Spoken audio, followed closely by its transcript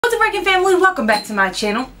Breaking family, welcome back to my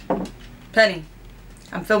channel. Penny,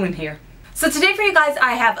 I'm filming here. So today for you guys,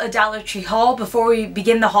 I have a Dollar Tree haul. Before we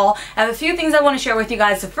begin the haul, I have a few things I want to share with you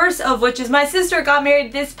guys. The first of which is my sister got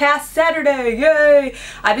married this past Saturday. Yay!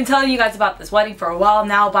 I've been telling you guys about this wedding for a while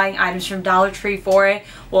now, buying items from Dollar Tree for it.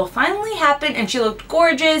 Well, it finally happened and she looked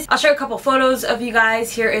gorgeous. I'll share a couple photos of you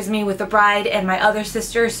guys. Here is me with the bride and my other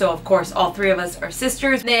sister. So of course, all three of us are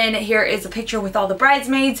sisters. Then here is a picture with all the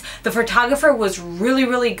bridesmaids. The photographer was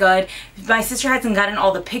really good. My sister hasn't gotten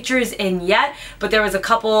all the pictures in yet, but there was a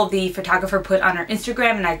couple the photographer put on her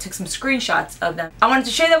Instagram and I took some screenshots of them. I wanted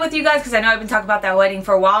to share that with you guys because I know I've been talking about that wedding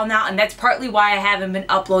for a while now, and that's partly why I haven't been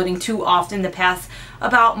uploading too often the past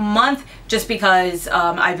about month, just because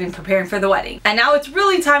I've been preparing for the wedding. And now it's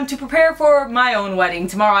really time to prepare for my own wedding.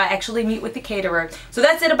 Tomorrow I actually meet with the caterer. So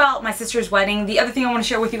that's it about my sister's wedding. The other thing I want to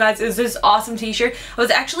share with you guys is this awesome t-shirt. I was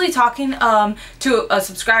actually talking to a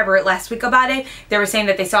subscriber last week about it. They were saying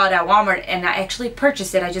that they saw it at Walmart and I actually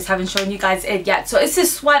purchased it. I just haven't shown you guys it yet. So it's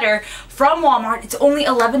this sweater from Walmart. It's only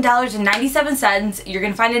 $11.97. You're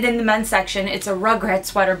gonna find it in the men's section. It's a Rugrats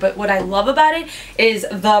sweater, but what I love about it is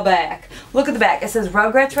the back. Look at the back. It says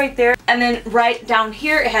Rugrats right there, and then right down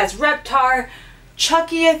here it has Reptar,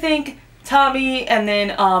 Chucky, I think, Tommy, and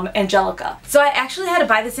then Angelica. So I actually had to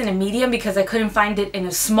buy this in a medium because I couldn't find it in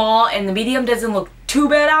a small, and the medium doesn't look too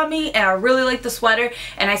bad on me, and I really like the sweater.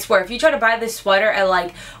 And I swear, if you try to buy this sweater at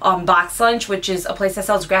like Box Lunch, which is a place that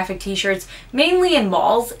sells graphic t-shirts mainly in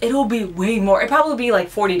malls, it'll be way more. It'll probably be like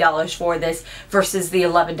 $40 for this versus the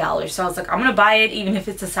 $11. So I was like, I'm gonna buy it even if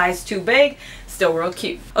it's a size too big. Still real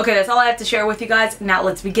cute. Okay, that's all I have to share with you guys. Now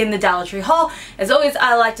let's begin the Dollar Tree haul. As always,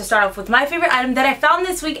 I like to start off with my favorite item that I found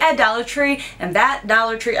this week at Dollar Tree, and that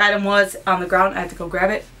Dollar Tree item was on the ground. I have to go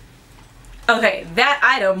grab it. Okay, that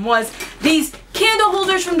item was these candle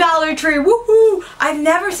holders from Dollar Tree. Woohoo! I've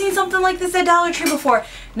never seen something like this at Dollar Tree before.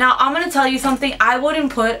 Now, I'm going to tell you something. I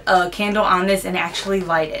wouldn't put a candle on this and actually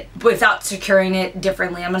light it without securing it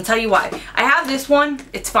differently. I'm going to tell you why. I have this one.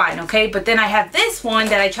 It's fine, okay? But then I have this one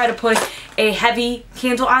that I try to put a heavy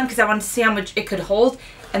candle on because I wanted to see how much it could hold,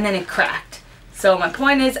 and then it cracked. So my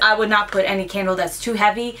point is, I would not put any candle that's too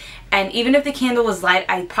heavy, and even if the candle was light,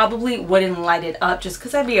 I probably wouldn't light it up just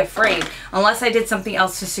because I'd be afraid unless I did something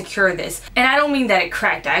else to secure this. And I don't mean that it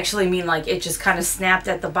cracked, I actually mean like it just kind of snapped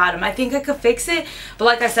at the bottom. I think I could fix it, but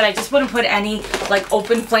like I said, I just wouldn't put any like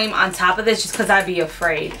open flame on top of this just because I'd be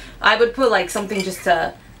afraid. I would put like something just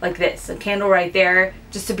to, like this, a candle right there,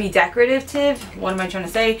 just to be decorative. What am I trying to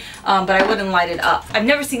say? But I wouldn't light it up. I've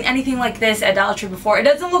never seen anything like this at Dollar Tree before. It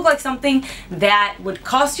doesn't look like something that would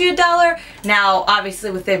cost you $1. Now, obviously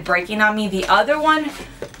with it breaking on me, the other one,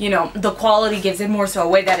 you know, the quality gives it more so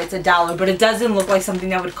away that it's $1, but it doesn't look like something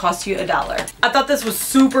that would cost you $1. I thought this was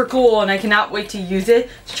super cool and I cannot wait to use it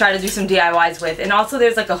to try to do some DIYs with. And also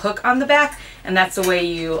there's like a hook on the back, and that's the way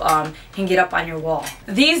you hang it up on your wall.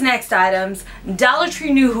 These next items, Dollar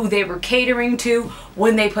Tree knew who they were catering to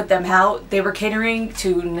when they put them out. They were catering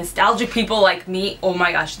to nostalgic people like me. Oh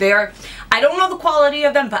my gosh, I don't know the quality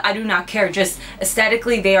of them, but I do not care. Just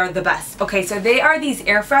aesthetically, they are the best. Okay, so they are these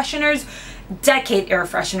air fresheners. Decade air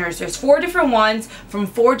fresheners. There's 4 different ones from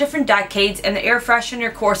 4 different decades, and the air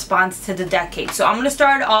freshener corresponds to the decade. So I'm going to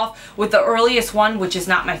start off with the earliest one, which is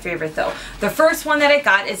not my favorite though. The first one that I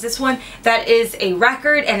got is this one that is a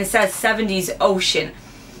record, and it says 70s Ocean.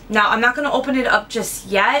 Now I'm not going to open it up just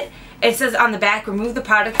yet. It says on the back, remove the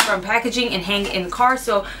product from packaging and hang in car.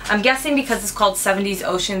 So I'm guessing because it's called 70s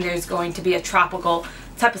Ocean, there's going to be a tropical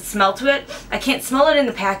type of smell to it. I can't smell it in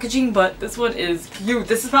the packaging, but this one is cute.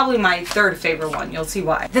 This is probably my 3rd favorite one. You'll see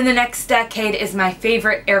why. Then the next decade is my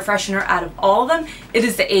favorite air freshener out of all of them. It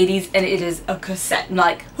is the 80s, and it is a cassette. And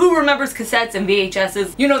like, who remembers cassettes and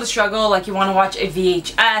VHSs? You know the struggle. Like, you want to watch a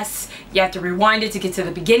VHS, you have to rewind it to get to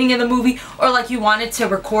the beginning of the movie, or like you wanted to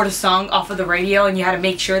record a song off of the radio and you had to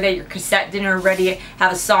make sure that your cassette didn't already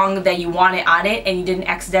have a song that you wanted on it and you didn't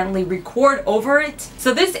accidentally record over it.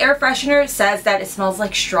 So this air freshener says that it smells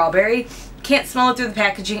like strawberry. Can't smell it through the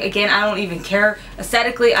packaging. Again, I don't even care.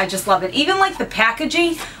 Aesthetically, I just love it. Even like the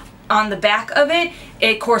packaging on the back of it,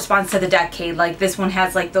 it corresponds to the decade. Like this one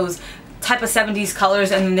has like those type of 70s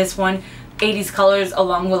colors, and then this one 80s colors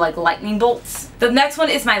along with like lightning bolts. The next one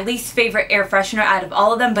is my least favorite air freshener out of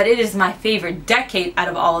all of them, but it is my favorite decade out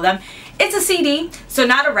of all of them. It's a CD, so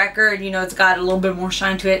not a record. You know, it's got a little bit more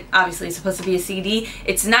shine to it. Obviously, it's supposed to be a CD.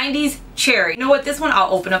 It's 90s Cherry. You know what? This one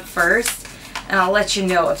I'll open up first, and I'll let you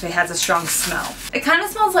know if it has a strong smell. It kind of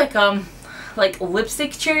smells like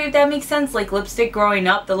lipstick cherry, if that makes sense. Like lipstick growing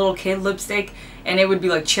up, the little kid lipstick, and it would be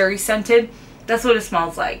like cherry scented. That's what it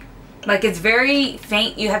smells like. Like, it's very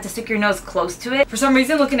faint. You have to stick your nose close to it. For some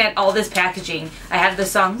reason, looking at all this packaging, I have the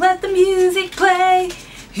song, "Let the music play,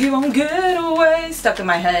 you won't get away," stuck in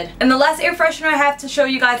my head. And the last air freshener I have to show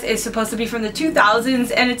you guys is supposed to be from the 2000s,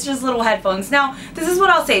 and it's just little headphones. Now, this is what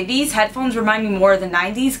I'll say. These headphones remind me more of the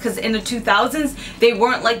 90s, because in the 2000s, they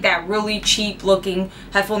weren't like that really cheap looking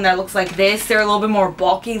headphone that looks like this. They're a little bit more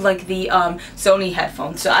bulky, like the Sony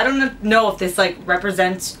headphones. So I don't know if this like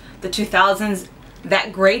represents the 2000s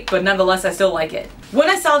that great, but nonetheless, I still like it. When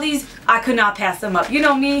I saw these, I could not pass them up. You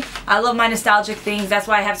know me, I love my nostalgic things. That's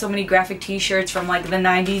why I have so many graphic t-shirts from like the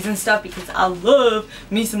 90s and stuff, because I love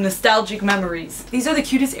me some nostalgic memories. These are the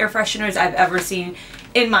cutest air fresheners I've ever seen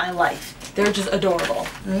in my life. They're just adorable.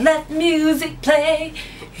 Let music play,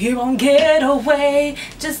 you won't get away,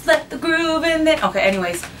 just let the groove in there. Okay,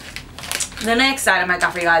 anyways, the next item I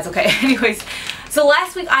got for you guys. Okay, anyways, so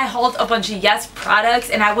last week I hauled a bunch of Yes products,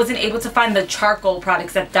 and I wasn't able to find the charcoal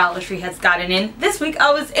products that Dollar Tree has gotten in. This week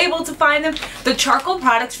I was able to find them. The charcoal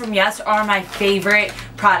products from Yes are my favorite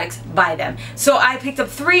products by them. So I picked up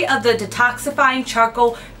 3 of the detoxifying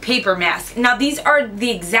charcoal paper masks. Now these are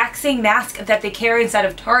the exact same mask that they carry inside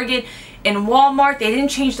of Target in Walmart. They didn't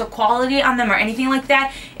change the quality on them or anything like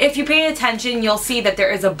that. If you pay attention, you'll see that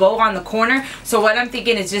there is a bow on the corner. So what I'm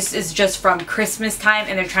thinking is just from Christmas time,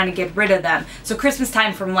 and they're trying to get rid of them. So Christmas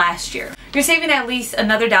time from last year. You're saving at least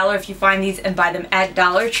another $1 if you find these and buy them at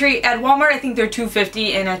Dollar Tree. At Walmart, I think they're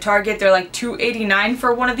 $2.50, and at Target, they're like $2.89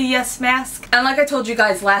 for one of the Yes masks. And like I told you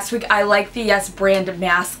guys last week, I like the Yes brand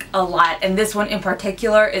mask a lot, and this one in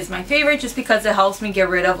particular is my favorite just because it helps me get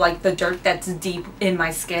rid of like the dirt that's deep in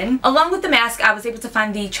my skin. Along with the mask, I was able to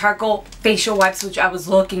find the charcoal facial wipes, which I was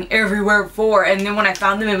looking everywhere for, and then when I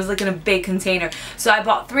found them, it was like in a big container. So I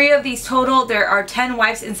bought 3 of these total. There are 10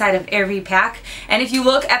 wipes inside of every pack, and if you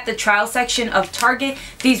look at the trial section of Target,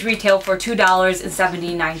 these retail for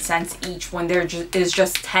 $2.79 each when there is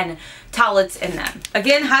just 10 towelettes in them.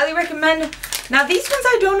 Again, highly recommend. Now these ones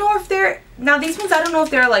I don't know if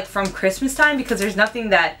they're like from Christmas time, because there's nothing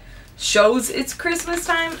that shows it's Christmas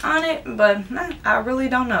time on it, but I really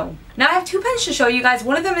don't know. Now I have 2 pens to show you guys.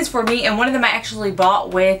 One of them is for me, and one of them I actually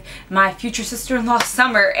bought with my future sister-in-law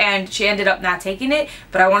Summer, and she ended up not taking it,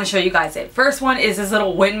 but I want to show you guys it. First one is this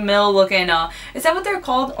little windmill looking, is that what they're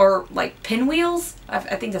called? Or like pinwheels? I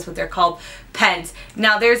think that's what they're called, pens.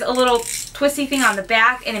 Now there's a little twisty thing on the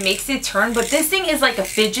back, and it makes it turn, but this thing is like a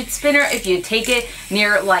fidget spinner if you take it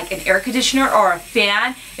near like an air conditioner or a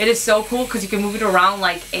fan. It is so cool because you can move it around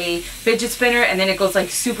like a fidget spinner, and then it goes like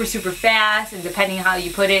super fast, and depending on how you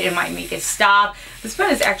put it, it might make it stop. This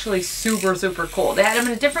pen is actually super cool. They had them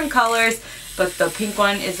in different colors, but the pink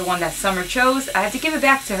one is the one that Summer chose. I have to give it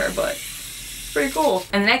back to her, but pretty cool.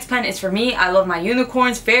 And the next pen is for me. I love my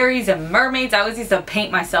unicorns, fairies, and mermaids. I always used to paint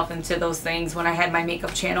myself into those things when I had my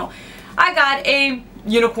makeup channel. I got a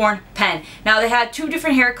unicorn pen. Now they had 2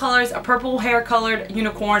 different hair colors, a purple hair colored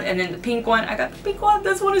unicorn, and then the pink one. I got the pink one.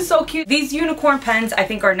 This one is so cute. These unicorn pens I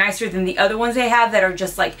think are nicer than the other ones they have that are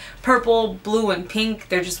just like purple, blue, and pink.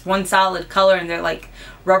 They're just one solid color, and they're like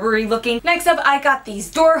rubbery looking. Next up, I got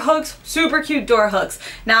these door hooks. Super cute door hooks.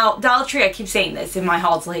 Now Dollar Tree, I keep saying this in my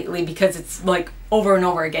hauls lately because it's like over and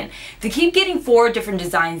over again. They keep getting 4 different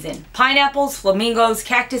designs in. Pineapples, flamingos,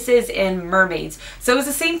 cactuses, and mermaids. So it was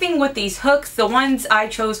the same thing with these hooks. The ones I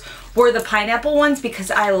chose were the pineapple ones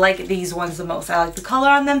because I like these ones the most. I like the color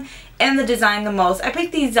on them and the design the most. I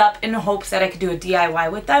picked these up in hopes that I could do a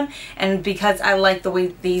DIY with them, and because I like the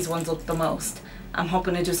way these ones look the most. I'm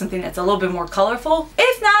hoping to do something that's a little bit more colorful.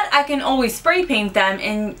 If not, I can always spray paint them,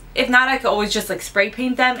 and if not, I could always just like spray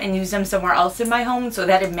paint them and use them somewhere else in my home so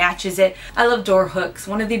that it matches it. I love door hooks.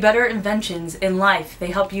 One of the better inventions in life. They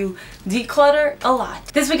help you declutter a lot.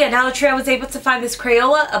 This week at Dollar Tree, I was able to find this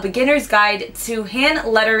Crayola, a beginner's guide to hand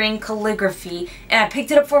lettering calligraphy, and I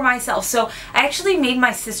picked it up for myself. So I actually made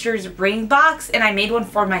my sister's ring box, and I made one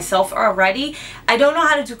for myself already. I don't know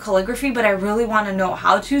how to do calligraphy, but I really want to know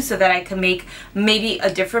how to so that I can make maybe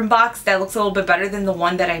a different box that looks a little bit better than the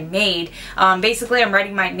one that I made. Basically, I'm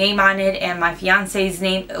writing my name on it and my fiance's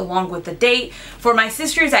name along with the date. For my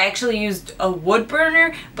sister's, I actually used a wood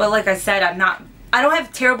burner, but like I said, I don't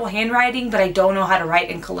have terrible handwriting, but I don't know how to write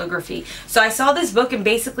in calligraphy. So I saw this book, and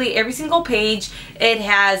basically every single page, it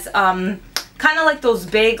has kind of like those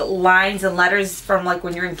big lines and letters from like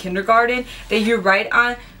when you're in kindergarten that you write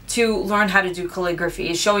on to learn how to do calligraphy.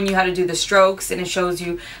 It's showing you how to do the strokes, and it shows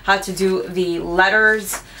you how to do the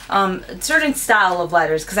letters, certain style of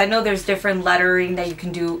letters, because I know there's different lettering that you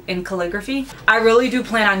can do in calligraphy. I really do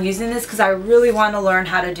plan on using this because I really want to learn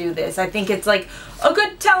how to do this. I think it's like a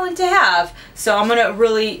good talent to have, so I'm gonna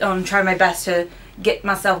really try my best to get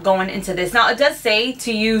myself going into this. Now it does say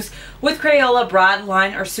to use with Crayola broad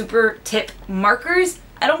line or super tip markers.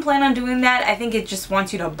 I don't plan on doing that. I think it just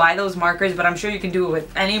wants you to buy those markers, but I'm sure you can do it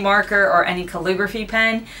with any marker or any calligraphy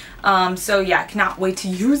pen. So yeah, I cannot wait to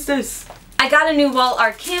use this. I got a new wall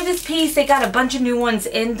art canvas piece. They got a bunch of new ones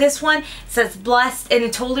in this one. It says Blessed, and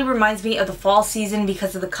it totally reminds me of the fall season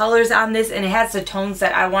because of the colors on this, and it has the tones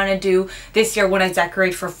that I want to do this year when I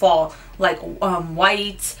decorate for fall, like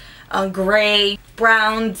white, gray,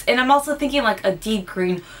 browns, and I'm also thinking like a deep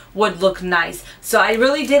green would look nice. So I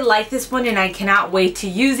really did like this one and I cannot wait to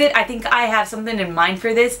use it. I think I have something in mind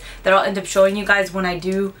for this that I'll end up showing you guys when I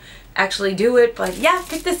do actually do it. But yeah,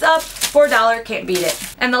 pick this up for $1, can't beat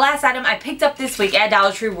it. And the last item I picked up this week at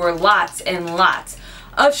Dollar Tree were lots and lots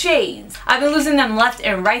of shades. I've been losing them left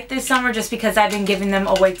and right this summer just because I've been giving them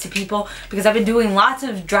away to people because I've been doing lots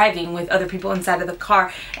of driving with other people inside of the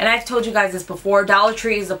car. And I've told you guys this before, Dollar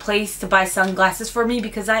Tree is a place to buy sunglasses for me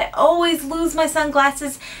because I always lose my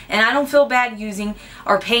sunglasses and I don't feel bad using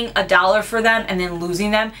or paying $1 for them and then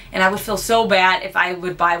losing them. And I would feel so bad if I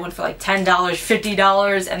would buy one for like $10,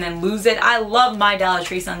 $50 and then lose it. I love my Dollar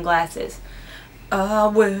Tree sunglasses. I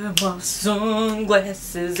wear my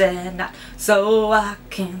sunglasses at night so I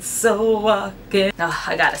can. Oh,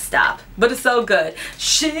 I gotta stop. But it's so good.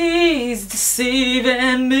 She's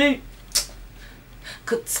deceiving me.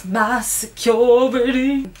 Cuts my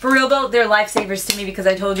security. For real though, they're lifesavers to me because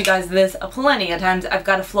I told you guys this plenty of times. I've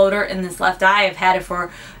got a floater in this left eye. I've had it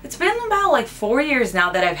for, it's been about like 4 years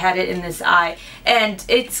now that I've had it in this eye. And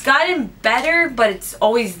it's gotten better, but it's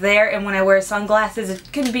always there. And when I wear sunglasses,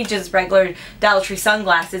 it can be just regular Dollar Tree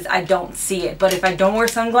sunglasses. I don't see it. But if I don't wear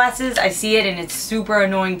sunglasses, I see it and it's super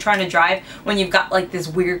annoying trying to drive when you've got like this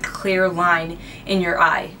weird clear line in your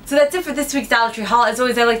eye. So that's it for this week's Dollar Tree haul. As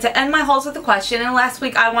always, I like to end my hauls with a question. And last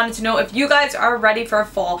week I wanted to know if you guys are ready for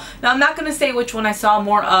fall. Now I'm not going to say which one I saw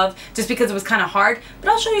more of just because it was kind of hard, but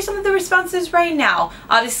I'll show you some of the responses right now.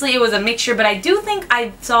 Obviously it was a mixture, but I do think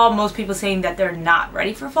I saw most people saying that they're not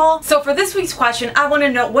ready for fall. So for this week's question, I want to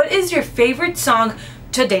know, what is your favorite song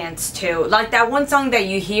to dance to? Like that one song that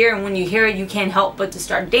you hear and when you hear it you can't help but to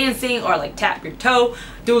start dancing or like tap your toe,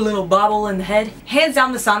 do a little bobble in the head. Hands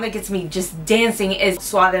down the song that gets me just dancing is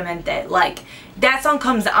Suavemente. Like that song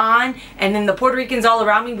comes on and then the Puerto Ricans all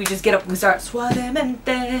around me, we just get up and we start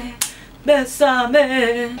Suavemente,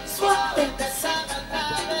 besame, suave.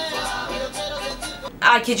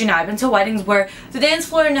 I kid you not, I've been to weddings where the dance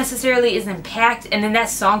floor necessarily isn't packed and then that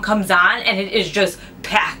song comes on and it is just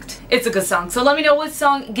packed. It's a good song. So let me know what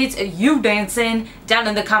song gets you dancing down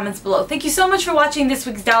in the comments below. Thank you so much for watching this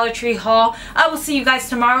week's Dollar Tree haul. I will see you guys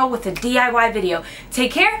tomorrow with a DIY video.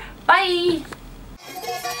 Take care. Bye.